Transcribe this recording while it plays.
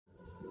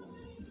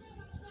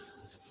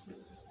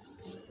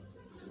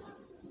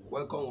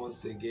Welcome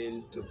once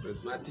again to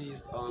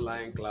Prismatis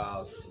online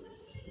class.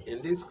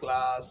 In this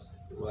class,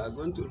 we are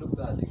going to look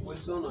at the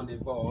question on the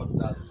board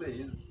that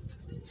says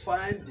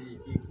find the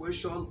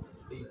equation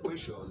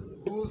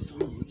whose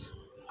roots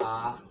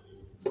are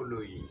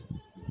following.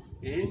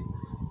 A.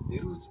 The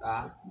roots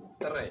are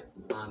 3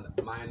 and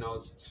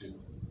minus 2.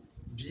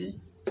 B.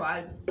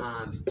 5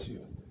 and 2.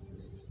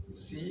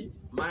 C.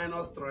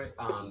 minus 3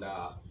 and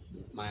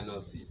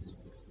minus 6.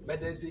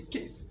 But there's a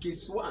case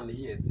 1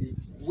 here, see,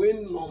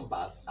 when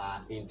numbers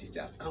are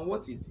integers. And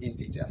what is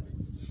integers?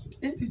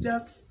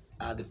 Integers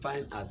are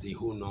defined as the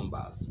whole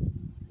numbers.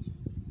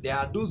 They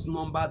are those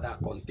numbers that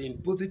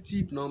contain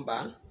positive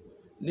number,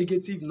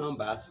 negative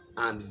numbers,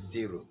 and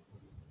 0.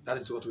 That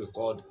is what we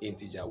call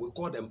integer. We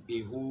call them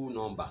a whole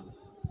number.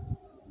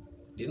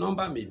 The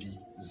number may be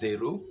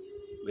 0,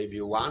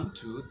 maybe 1,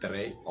 2,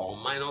 3, or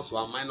minus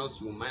 1, minus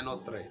 2,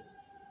 minus 3.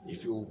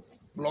 If you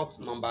plot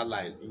number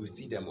line, you will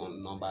see them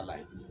on number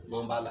line.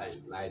 Number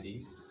line like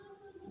this: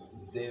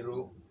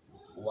 0,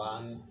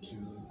 1, 2,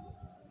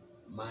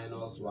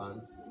 minus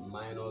 1,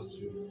 minus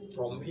 2.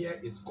 From here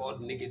is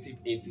called negative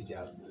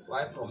integers,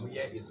 while from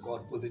here is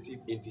called positive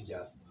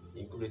integers,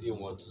 including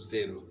 1 to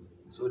 0.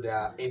 So they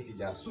are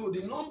integers. So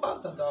the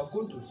numbers that are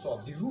going to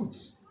solve, the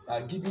roots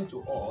are given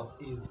to us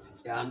is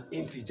an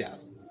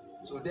integers.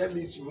 So that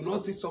means you will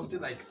not see something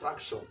like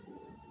fraction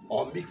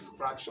or mixed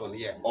fraction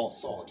here or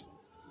solved.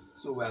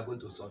 So we are going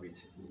to solve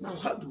it. Now,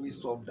 how do we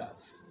solve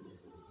that?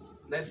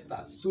 Let's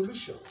start.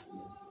 Solution.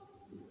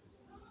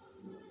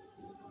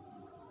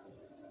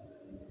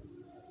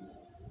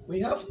 We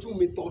have two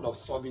methods of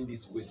solving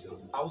this question.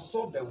 I'll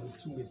solve them with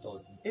two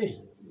methods.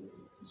 A.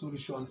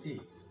 Solution A.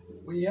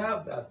 We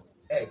have that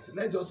x.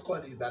 Let's just call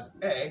it that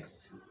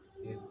x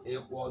is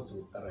equal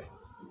to 3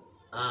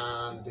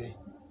 and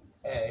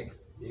x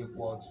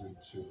equal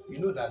to 2. You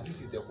know that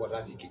this is the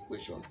quadratic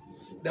equation.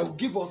 They will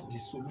give us the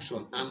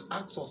solution and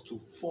ask us to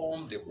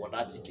form the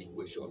quadratic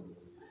equation.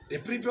 The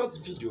previous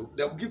video,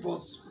 they will give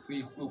us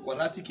a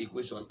quadratic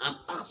equation and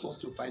ask us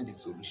to find the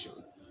solution.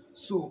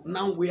 So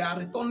now we are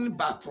returning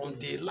back from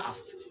the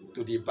last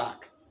to the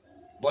back.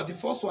 But the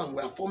first one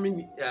we are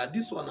forming,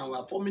 this one now we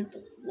are forming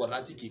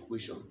quadratic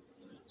equation.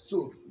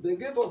 So they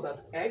gave us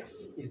that x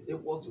is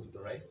equal to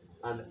 3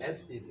 and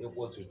s is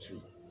equal to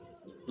 2.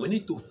 We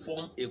need to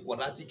form a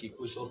quadratic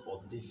equation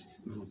of this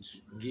root,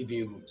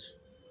 given root.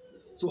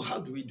 So how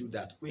do we do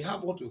that? We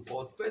have what we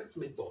call first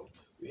method.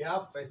 We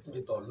have first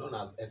method known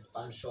as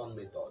expansion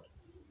method.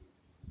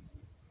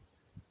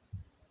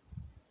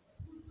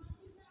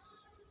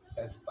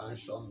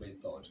 Expansion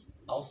method.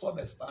 I'll solve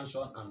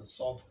expansion and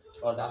solve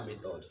other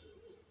method.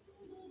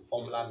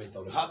 Formula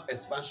method. We have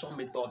expansion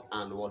method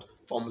and what?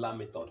 Formula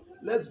method.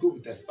 Let's go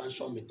with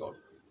expansion method.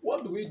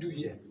 What do we do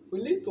here?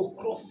 We need to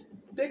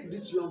take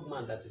this young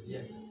man that is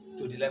here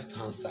to the left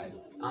hand side,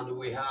 and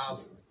we have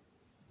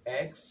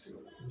x.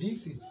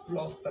 This is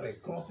plus 3.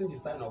 Crossing the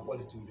sign of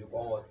quality will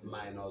become what?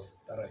 Minus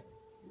 3.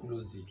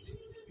 Close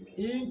it.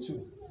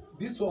 Into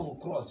this one will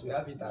cross. We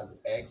have it as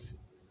x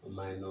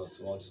minus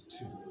what?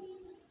 2.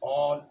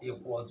 All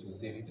equal to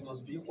 0. It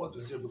must be equal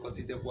to 0 because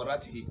it's a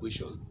quadratic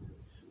equation.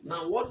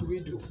 Now what do?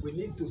 We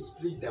need to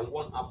split them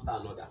one after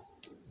another.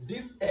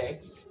 This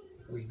x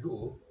will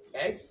go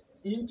x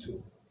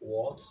into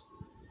what?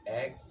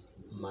 X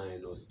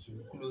minus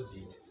 2. Close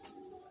it.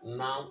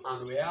 Now,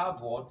 and we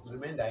have what?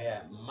 Remember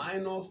here,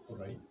 minus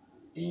 3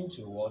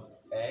 into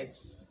what?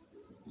 X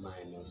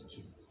minus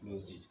 2.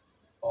 Close it.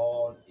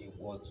 All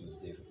equal to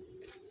 0.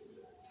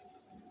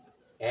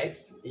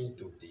 X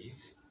into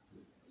this.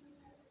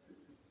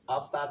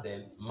 After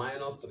then,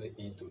 minus 3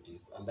 into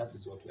this. And that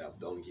is what we have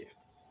done here.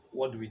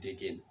 What do we do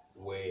again?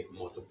 We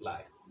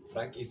multiply.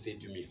 Frankie, say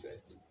to me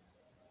first.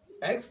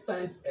 X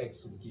times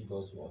x will give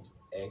us what?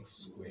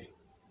 X squared.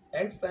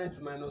 X times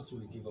minus 2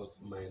 will give us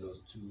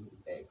minus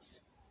 2x.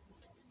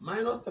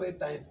 Minus 3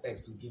 times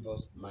x will give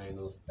us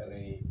minus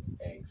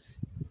 3x.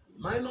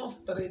 Minus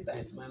 3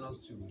 times minus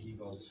 2 will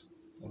give us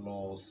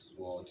plus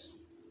what?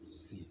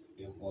 6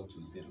 equal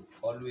to 0.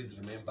 Always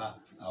remember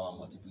our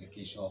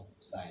multiplication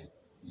sign.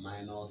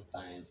 Minus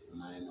times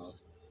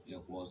minus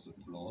equals to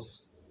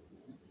plus.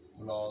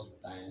 Plus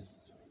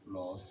times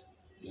plus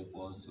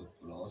equals to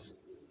plus.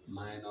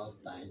 Minus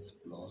times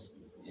plus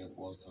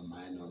equals to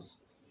minus.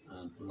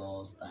 And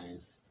plus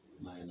times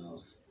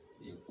minus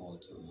equal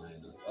to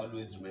minus.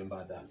 Always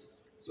remember that.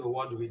 So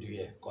what do we do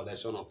here?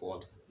 Collection of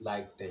what?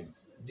 Like them.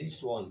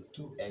 This one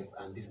 2x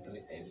and this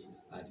 3x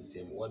are the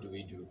same. What do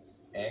we do?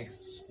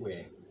 X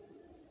squared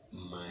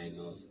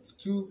minus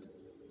 2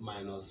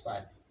 minus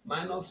 5.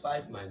 Minus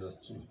 5 minus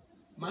 2.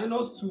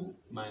 Minus 2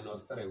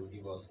 minus 3 will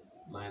give us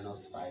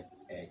minus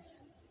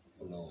 5x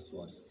plus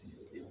what?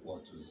 6 equal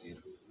to 0.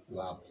 We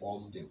have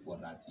formed the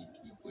quadratic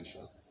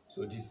equation.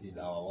 So this is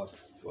our what?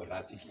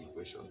 Quadratic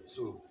equation.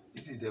 So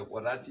this is the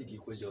quadratic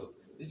equation.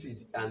 This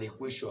is an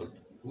equation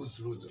whose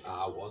roots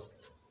are what?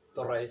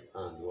 3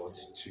 and what?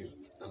 2.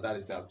 And that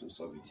is how to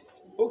solve it.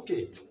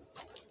 Okay.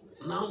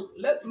 Now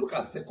let's look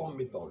at second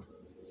method.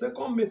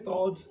 Second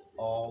method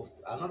of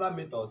another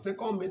method.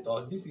 Second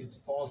method. This is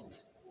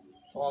first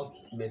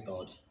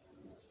method.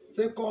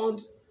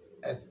 Second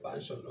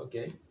expansion,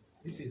 okay.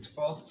 This is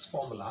first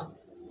formula.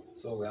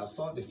 So we have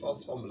solved the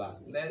first formula.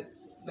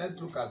 Let's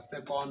look at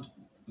second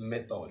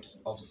method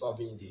of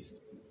solving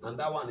this. And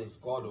that one is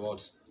called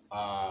what?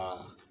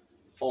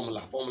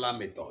 Formula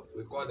method.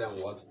 We call them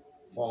what?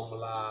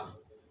 Formula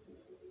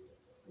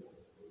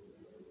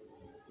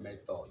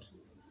method.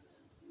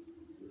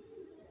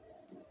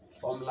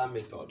 Formula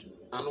method.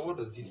 And what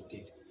does this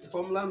state? The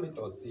formula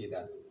method say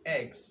that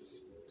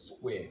x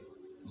squared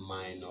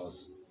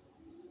minus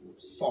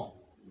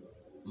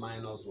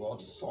minus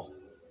what?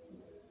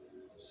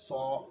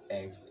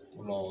 X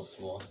plus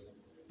what?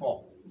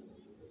 4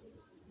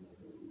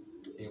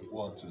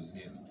 equal to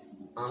 0.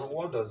 And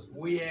what does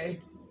where?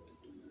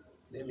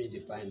 Let me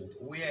define it.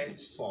 Where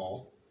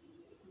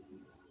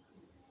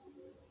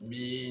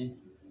mean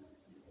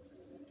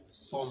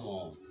sum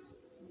of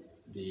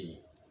the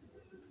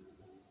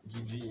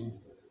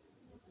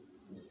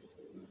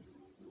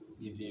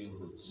given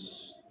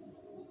roots,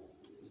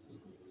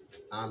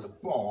 and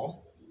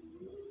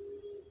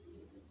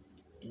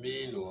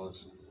mean what?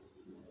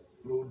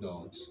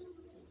 Product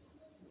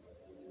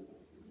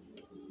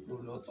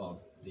of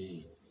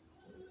the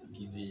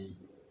given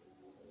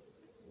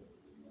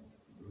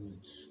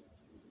root.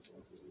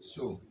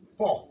 So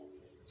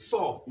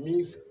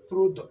means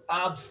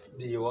add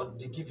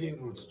the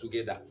given roots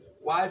together.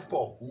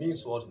 While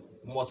means what?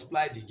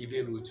 Multiply the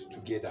given root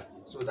together.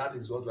 So that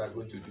is what we are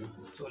going to do.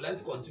 So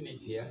let's continue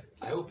it here.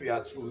 I hope you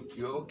are through.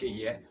 You're okay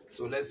here.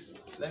 So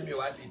let me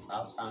wipe it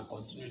out and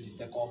continue the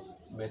second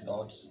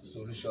method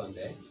solution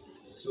there.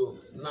 So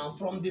now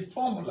from the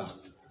formula,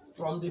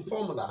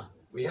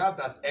 we have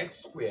that x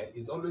squared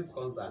is always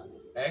constant.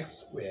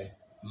 X squared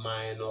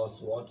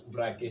minus what?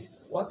 Bracket.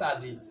 What are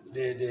the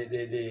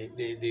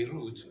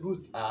roots?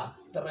 Roots are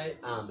 3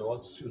 and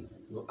what? 2.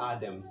 You add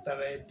them.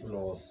 3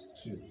 plus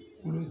 2.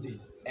 Close it.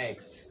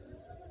 X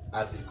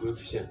as the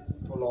coefficient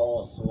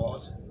plus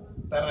what?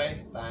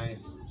 3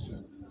 times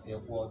 2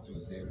 equal to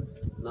 0.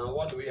 Now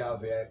what do we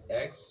have here?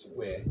 X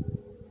squared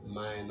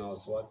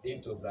minus what?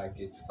 Into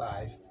bracket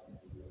 5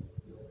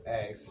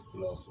 x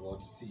plus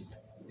what? 6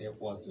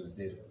 equal to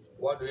 0.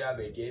 What do we have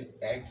again?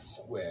 X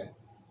squared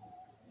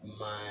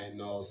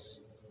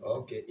minus,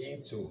 okay,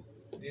 into,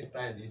 this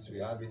time this we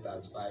have it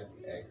as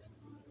 5x,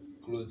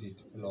 close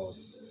it,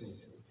 plus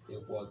 6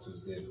 equal to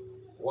 0.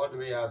 What do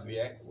we have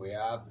here? We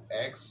have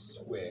x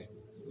squared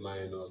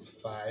minus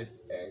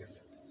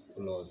 5x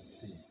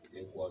plus 6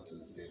 equal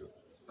to 0.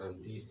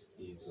 And this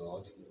is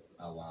what?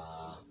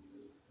 Our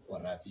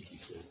quadratic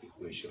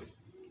equation.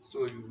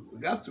 So you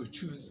have to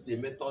choose the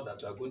method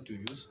that you are going to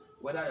use,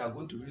 whether you are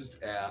going to use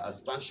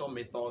expansion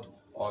method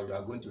or you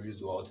are going to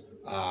use what?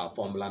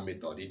 Formula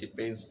method. It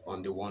depends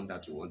on the one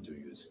that you want to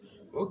use.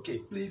 Okay,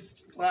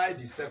 please try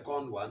the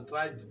second one,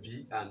 try the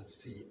B and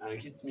C, and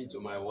hit me to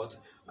my what?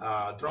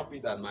 Drop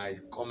it at my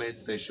comment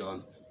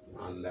section,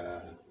 and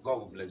God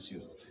will bless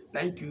you.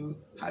 Thank you.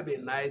 Have a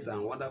nice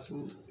and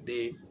wonderful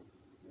day.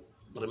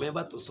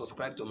 Remember to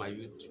subscribe to my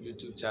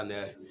YouTube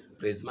channel,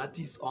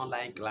 Prismatic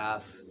Online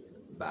Class.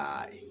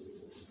 Bye.